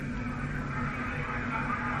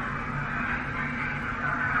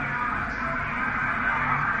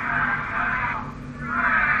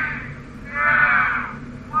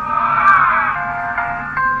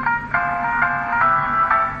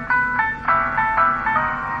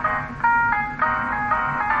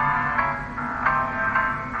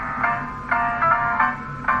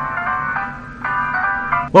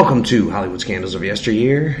Welcome to Hollywood Scandals of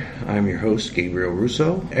Yesteryear. I'm your host, Gabriel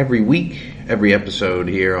Russo. Every week, every episode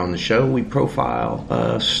here on the show, we profile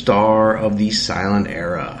a star of the silent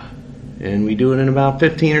era. And we do it in about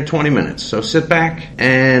 15 or 20 minutes. So sit back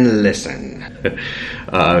and listen.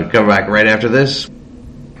 Come back right after this.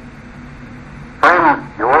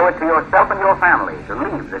 Friends, you owe it to yourself and your family to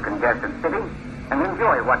leave the congested city and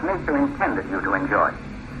enjoy what nature intended you to enjoy.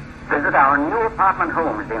 Visit our new apartment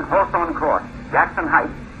homes in Hawthorne Court, Jackson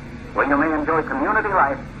Heights, where you may enjoy community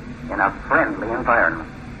life in a friendly environment.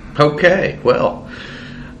 Okay, well,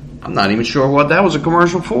 I'm not even sure what that was a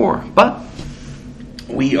commercial for, but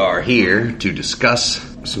we are here to discuss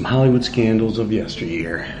some Hollywood scandals of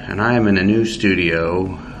yesteryear, and I am in a new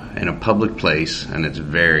studio in a public place, and it's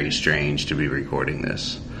very strange to be recording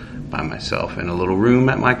this by myself in a little room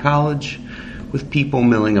at my college with people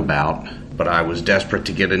milling about. But I was desperate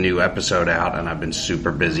to get a new episode out, and I've been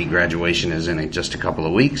super busy. Graduation is in just a couple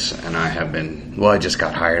of weeks, and I just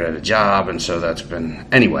got hired at a job, and so that's been...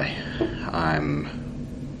 Anyway, I'm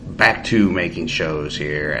back to making shows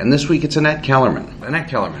here, and this week it's Annette Kellerman.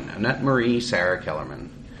 Annette Marie Sarah Kellerman.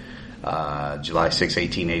 July 6,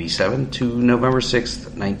 1887 to November 6,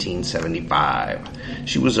 1975.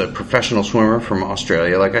 She was a professional swimmer from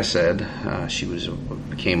Australia, like I said. She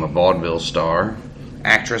became a vaudeville star,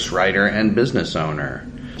 actress, writer, and business owner.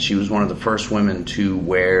 She was one of the first women to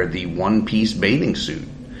wear the one-piece bathing suit.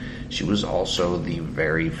 She was also the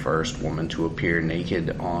very first woman to appear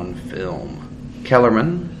naked on film.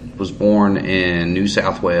 Kellerman was born in New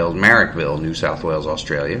South Wales, Marrickville, New South Wales,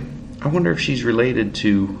 Australia. I wonder if she's related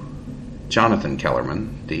to Jonathan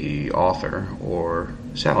Kellerman, the author, or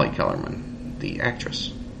Sally Kellerman, the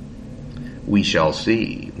actress. We shall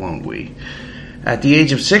see, won't we? At the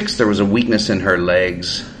age of 6, there was a weakness in her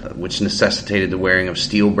legs, which necessitated the wearing of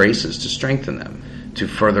steel braces to strengthen them. To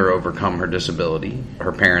further overcome her disability,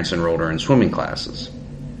 her parents enrolled her in swimming classes.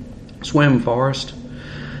 Swim, Forrest.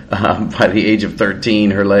 By the age of 13,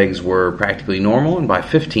 her legs were practically normal, and by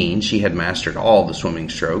 15, she had mastered all the swimming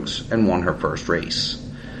strokes and won her first race.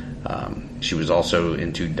 She was also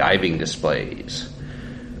into diving displays.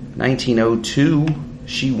 1902,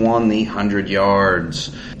 she won the 100 yards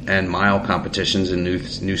and mile competitions in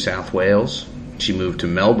New South Wales. She moved to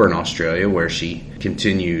Melbourne, Australia, where she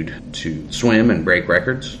continued to swim and break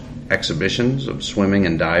records, exhibitions of swimming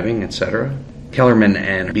and diving, etc. Kellerman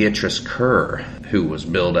and Beatrice Kerr, who was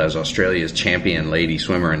billed as Australia's champion lady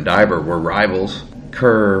swimmer and diver, were rivals.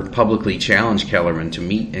 Kerr publicly challenged Kellerman to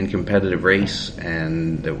meet in competitive race,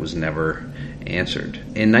 and it was never answered.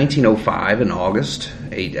 In 1905, in August,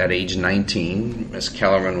 at age 19, Miss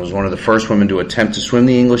Kellerman was one of the first women to attempt to swim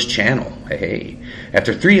the English Channel. Hey.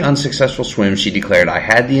 After 3 unsuccessful swims, she declared, "I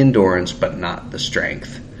had the endurance, but not the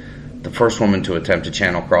strength." The first woman to attempt a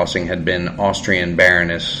channel crossing had been Austrian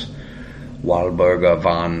Baroness Walburga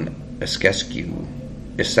von Isakescu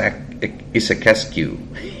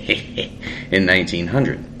in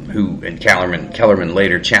 1900, and Kellerman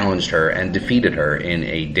later challenged her and defeated her in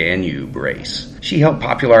a Danube race. She helped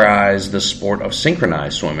popularize the sport of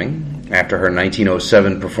synchronized swimming after her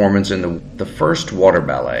 1907 performance in the first water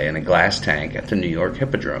ballet in a glass tank at the New York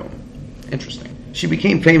Hippodrome. Interesting. She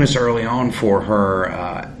became famous early on for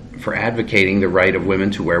advocating the right of women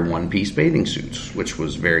to wear one-piece bathing suits, which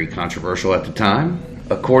was very controversial at the time.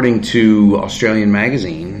 According to an Australian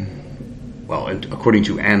magazine,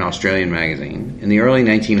 in the early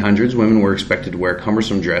 1900s, women were expected to wear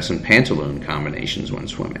cumbersome dress and pantaloon combinations when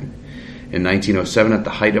swimming. In 1907, at the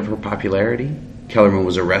height of her popularity, Kellerman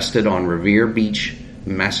was arrested on Revere Beach,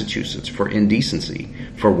 Massachusetts, for indecency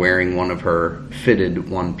for wearing one of her fitted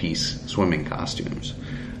one-piece swimming costumes.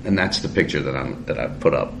 And that's the picture that I've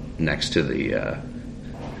put up next to the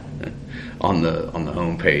on the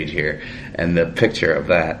home page here. And the picture of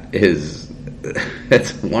that is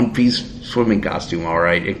it's a one-piece swimming costume, all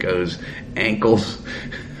right. It goes ankles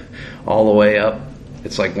all the way up.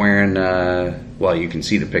 It's like wearing, you can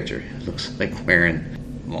see the picture. It looks like wearing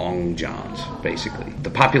long johns, basically. The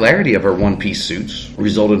popularity of her one-piece suits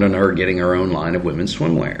resulted in her getting her own line of women's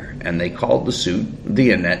swimwear, and they called the suit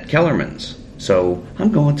the Annette Kellermans. So,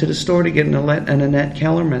 I'm going to the store to get an Annette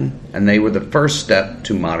Kellerman. And they were the first step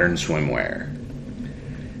to modern swimwear.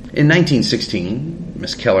 In 1916,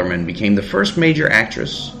 Miss Kellerman became the first major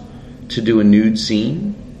actress to do a nude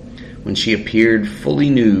scene when she appeared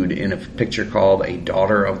fully nude in a picture called A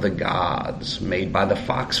Daughter of the Gods, made by the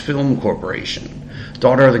Fox Film Corporation.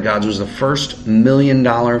 Daughter of the Gods was the first $1 million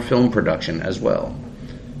film production as well.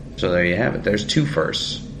 So there you have it. There's 2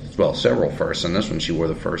 firsts. Well, several firsts. In this one, she wore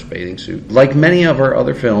the first bathing suit. Like many of her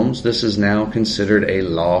other films, this is now considered a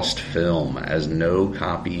lost film, as no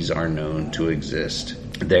copies are known to exist.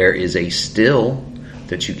 There is a still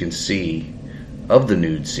that you can see of the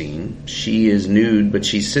nude scene. She is nude, but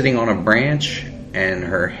she's sitting on a branch, and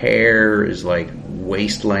her hair is like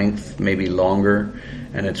waist length, maybe longer,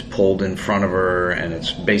 and it's pulled in front of her, and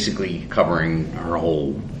it's basically covering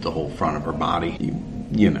the whole front of her body.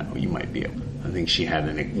 You might be able. I think she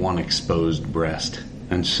had one exposed breast,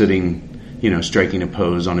 and sitting, striking a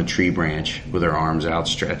pose on a tree branch with her arms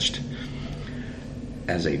outstretched,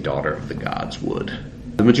 as a daughter of the gods would.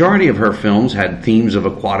 The majority of her films had themes of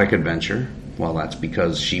aquatic adventure. Well, that's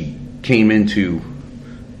because she came into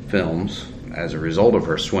films as a result of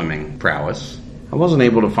her swimming prowess. I wasn't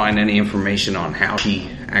able to find any information on how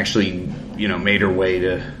she actually, made her way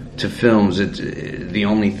to films. The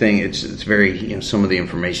only thing, it's very, some of the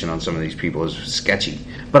information on some of these people is sketchy.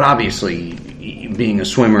 But obviously, being a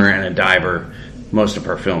swimmer and a diver, most of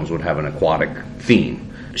her films would have an aquatic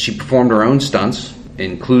theme. She performed her own stunts,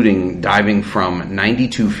 including diving from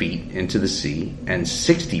 92 feet into the sea and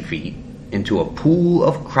 60 feet into a pool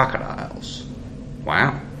of crocodiles.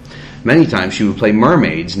 Wow. Many times she would play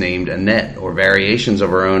mermaids named Annette or variations of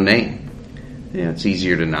her own name. Yeah, it's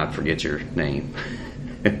easier to not forget your name.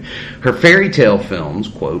 Her fairy tale films,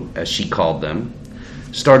 quote, as she called them,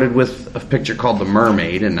 started with a picture called The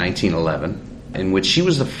Mermaid in 1911, in which she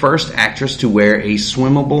was the first actress to wear a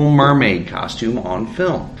swimmable mermaid costume on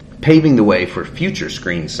film, paving the way for future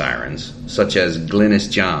screen sirens such as Glynis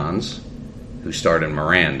Johns, who starred in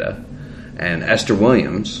Miranda, and Esther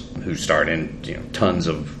Williams, who starred in tons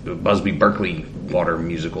of Busby Berkeley water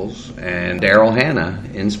musicals, and Daryl Hannah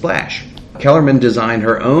in Splash. Kellerman designed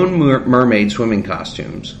her own mermaid swimming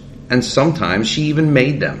costumes, and sometimes she even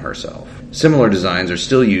made them herself. Similar designs are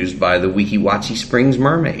still used by the Weeki Wachee Springs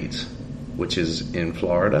Mermaids, which is in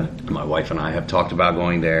Florida. My wife and I have talked about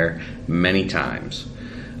going there many times.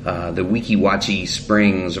 The Weeki Wachee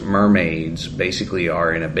Springs Mermaids basically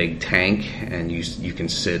are in a big tank, and you can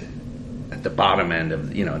sit at the bottom end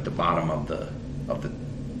of at the bottom of the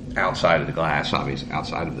outside of the glass, obviously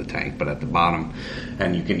outside of the tank, but at the bottom,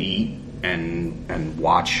 and you can eat and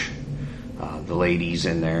watch the ladies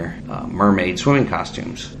in their mermaid swimming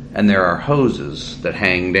costumes. And there are hoses that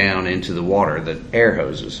hang down into the water, the air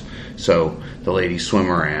hoses. So the ladies swim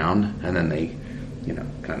around, and then they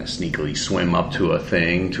kind of sneakily swim up to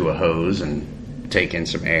a hose and take in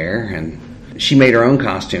some air. And she made her own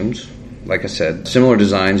costumes. Like I said, similar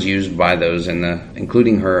designs used by those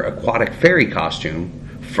including her aquatic fairy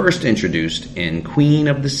costume, first introduced in Queen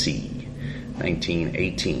of the Sea,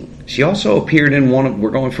 1918. She also appeared in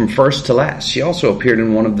we're going from first to last, she also appeared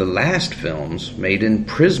in one of the last films made in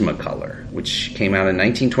Prismacolor, which came out in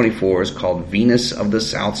 1924, is called Venus of the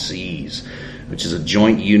South Seas, which is a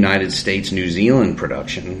joint United States-New Zealand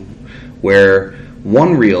production, where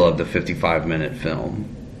one reel of the 55-minute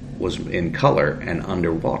film was in color and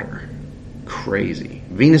underwater. Crazy.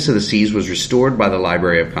 Venus of the Seas was restored by the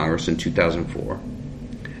Library of Congress in 2004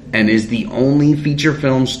 and is the only feature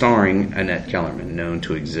film starring Annette Kellerman known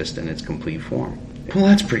to exist in its complete form. Well,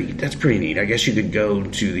 that's pretty neat. I guess you could go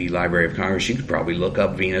to the Library of Congress. You could probably look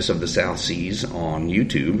up Venus of the South Seas on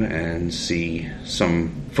YouTube and see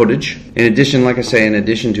some footage. In addition, like I say, in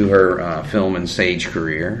addition to her film and stage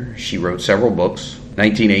career, she wrote several books.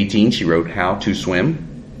 1918, she wrote How to Swim.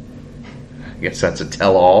 I guess that's a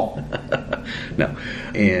tell-all. No.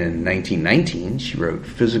 In 1919, she wrote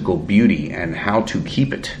Physical Beauty and How to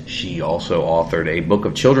Keep It. She also authored a book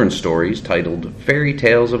of children's stories titled Fairy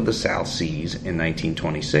Tales of the South Seas in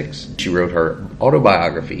 1926. She wrote her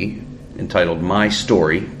autobiography entitled My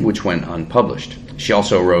Story, which went unpublished. She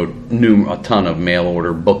also wrote a ton of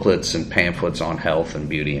mail-order booklets and pamphlets on health and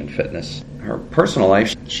beauty and fitness. Her personal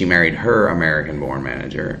life, she married her American-born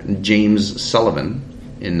manager, James Sullivan,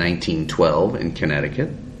 in 1912 in Connecticut.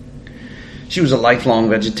 She was a lifelong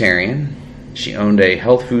vegetarian. She owned a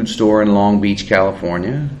health food store in Long Beach,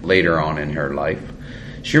 California, later on in her life.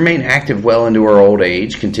 She remained active well into her old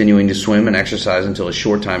age, continuing to swim and exercise until a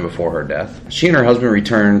short time before her death. She and her husband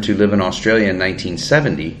returned to live in Australia in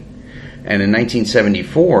 1970, and in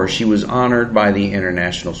 1974 she was honored by the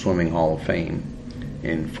International Swimming Hall of Fame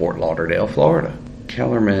in Fort Lauderdale, Florida.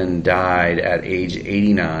 Kellerman died at age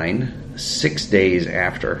 89, 6 days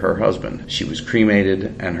after her husband. She was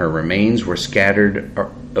cremated, and her remains were scattered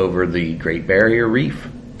over the Great Barrier Reef.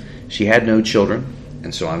 She had no children,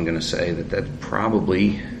 and so I'm going to say that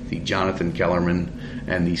probably the Jonathan Kellerman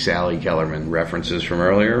and the Sally Kellerman references from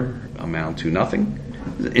earlier amount to nothing.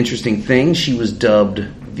 The interesting thing, she was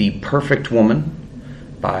dubbed the perfect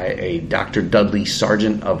woman by a Dr. Dudley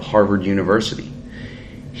Sargent of Harvard University.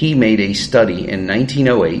 He made a study in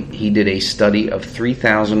 1908. He did a study of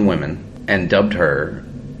 3,000 women and dubbed her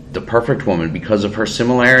the perfect woman because of her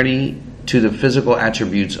similarity to the physical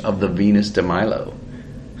attributes of the Venus de Milo,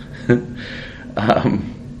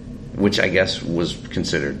 which I guess was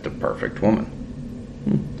considered the perfect woman.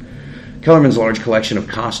 Kellerman's large collection of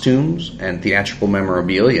costumes and theatrical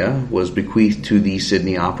memorabilia was bequeathed to the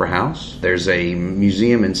Sydney Opera House. There's a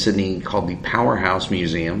museum in Sydney called the Powerhouse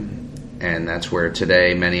Museum, and that's where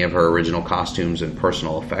today many of her original costumes and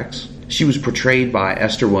personal effects. She was portrayed by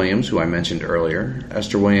Esther Williams, who I mentioned earlier.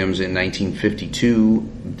 Esther Williams in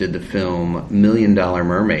 1952 did the film $1 Million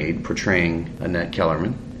Mermaid, portraying Annette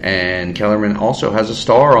Kellerman. And Kellerman also has a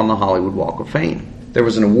star on the Hollywood Walk of Fame. There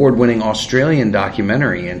was an award-winning Australian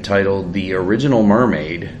documentary entitled The Original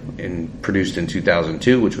Mermaid, produced in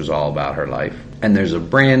 2002, which was all about her life. And there's a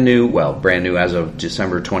brand new as of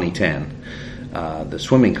December 2010, the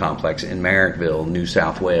swimming complex in Marrickville, New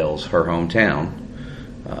South Wales, her hometown,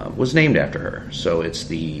 was named after her. So it's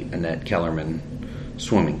the Annette Kellerman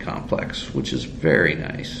Swimming Complex, which is very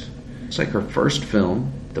nice. It's like her first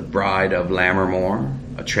film, The Bride of Lammermoor,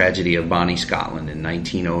 A Tragedy of Bonnie Scotland in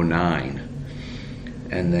 1909.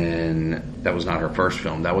 And then that was not her first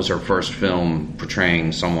film. That was her first film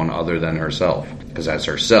portraying someone other than herself. Because as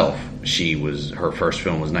herself, her first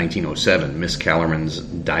film was 1907, Miss Kellerman's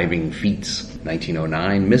Diving Feats.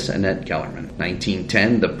 1909, Miss Annette Kellerman.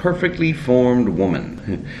 1910, The Perfectly Formed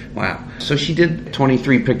Woman. Wow. So she did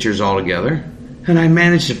 23 pictures altogether. And I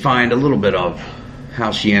managed to find a little bit of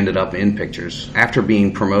how she ended up in pictures. After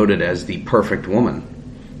being promoted as the perfect woman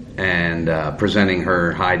and presenting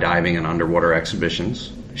her high diving and underwater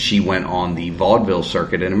exhibitions, she went on the vaudeville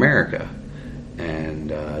circuit in America and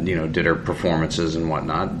did her performances and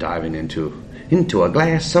whatnot, diving into a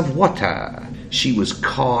glass of water. She was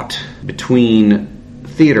caught between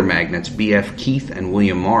theater magnates B.F. Keith and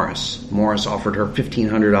William Morris. Morris offered her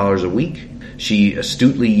 $1,500 a week. She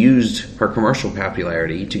astutely used her commercial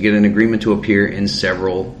popularity to get an agreement to appear in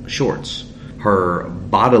several shorts. Her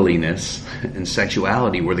bodiliness and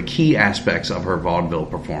sexuality were the key aspects of her vaudeville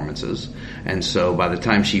performances, and so by the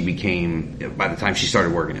time she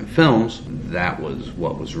started working in films, that was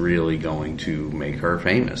what was really going to make her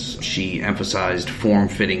famous. She emphasized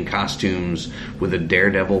form-fitting costumes with a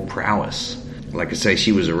daredevil prowess. Like I say,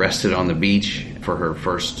 she was arrested on the beach for her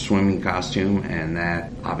first swimming costume, and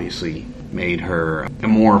that obviously made her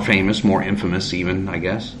more famous, more infamous even, I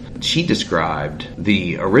guess. She described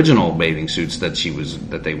the original bathing suits that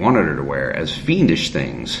they wanted her to wear as fiendish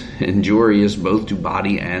things, injurious both to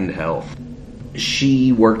body and health.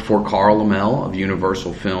 She worked for Carl Laemmle of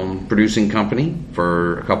Universal Film Producing Company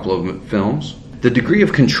for a couple of films. The degree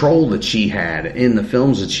of control that she had in the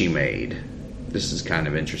films that she made, this is kind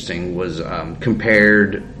of interesting, was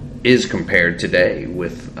compared today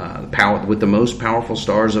with the most powerful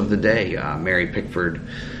stars of the day, Mary Pickford,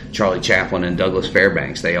 Charlie Chaplin, and Douglas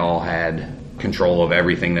Fairbanks. They all had control of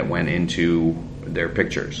everything that went into their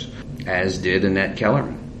pictures, as did Annette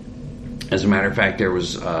Kellerman. As a matter of fact, there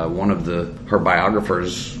was one of her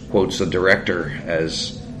biographers quotes the director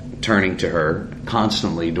as turning to her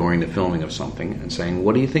constantly during the filming of something and saying,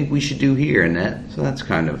 "What do you think we should do here, Annette?" So that's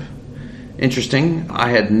kind of interesting. I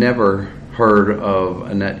had never heard of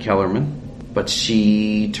Annette Kellerman, but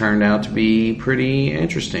she turned out to be pretty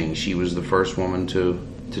interesting. She was the first woman to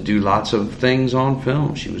do lots of things on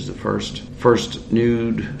film. She was the first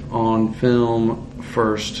nude on film,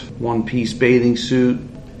 first one-piece bathing suit.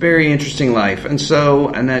 Very interesting life. And so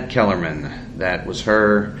Annette Kellerman, that was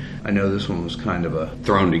her. I know this one was kind of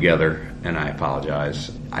thrown together, and I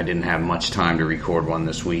apologize. I didn't have much time to record one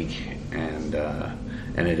this week, and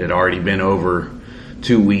it had already been over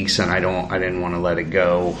 2 weeks, and I didn't want to let it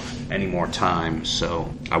go any more time, so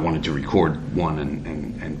I wanted to record one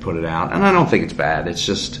and put it out. And I don't think it's bad. It's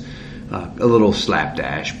just a little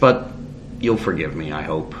slapdash, but you'll forgive me, I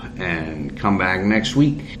hope, and come back next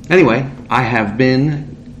week. Anyway, I have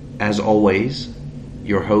been, as always,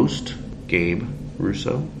 your host, Gabe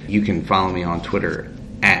Russo. You can follow me on Twitter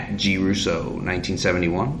at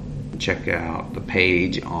grusso1971. Check out the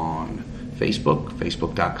page on Facebook,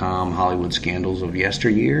 facebook.com, Hollywood Scandals of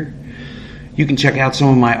Yesteryear. You can check out some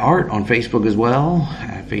of my art on Facebook as well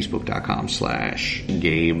at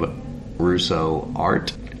facebook.com/Gabe Russo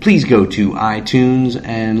Art. Please go to iTunes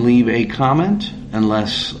and leave a comment,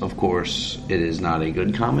 unless, of course, it is not a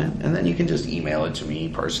good comment, and then you can just email it to me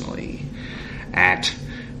personally at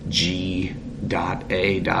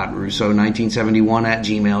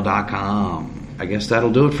g.a.russo1971@gmail.com. I guess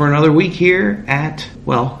that'll do it for another week here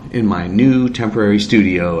in my new temporary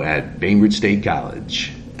studio at Bainbridge State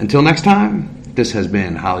College. Until next time, this has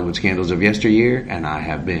been Hollywood Scandals of Yesteryear, and I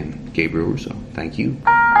have been Gabriel Russo. Thank you.